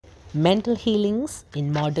Mental healings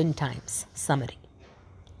in modern times. Summary.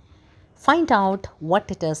 Find out what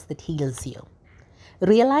it is that heals you.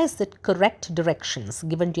 Realize that correct directions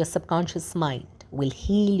given to your subconscious mind will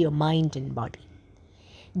heal your mind and body.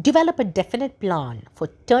 Develop a definite plan for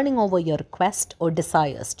turning over your request or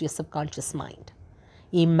desires to your subconscious mind.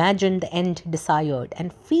 Imagine the end desired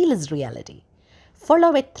and feel its reality.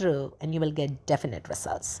 Follow it through and you will get definite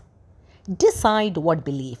results. Decide what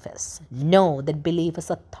belief is. Know that belief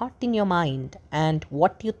is a thought in your mind and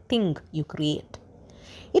what you think you create.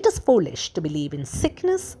 It is foolish to believe in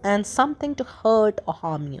sickness and something to hurt or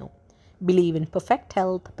harm you. Believe in perfect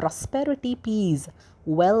health, prosperity, peace,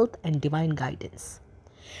 wealth, and divine guidance.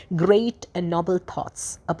 Great and noble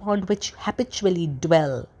thoughts upon which you habitually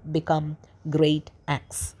dwell become great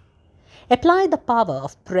acts. Apply the power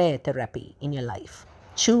of prayer therapy in your life.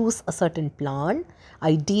 Choose a certain plan,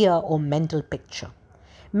 idea, or mental picture.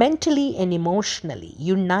 Mentally and emotionally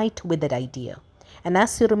unite with that idea. And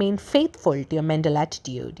as you remain faithful to your mental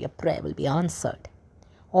attitude, your prayer will be answered.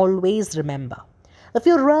 Always remember, if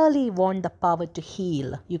you really want the power to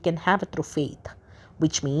heal, you can have it through faith,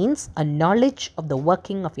 which means a knowledge of the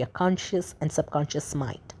working of your conscious and subconscious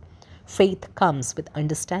mind. Faith comes with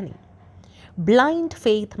understanding. Blind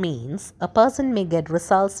faith means a person may get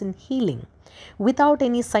results in healing without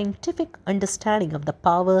any scientific understanding of the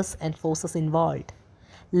powers and forces involved.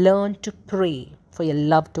 Learn to pray for your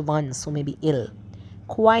loved ones who may be ill.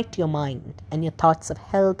 Quiet your mind and your thoughts of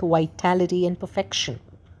health, vitality, and perfection.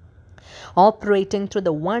 Operating through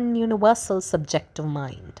the one universal subjective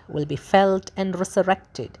mind will be felt and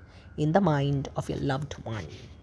resurrected in the mind of your loved one.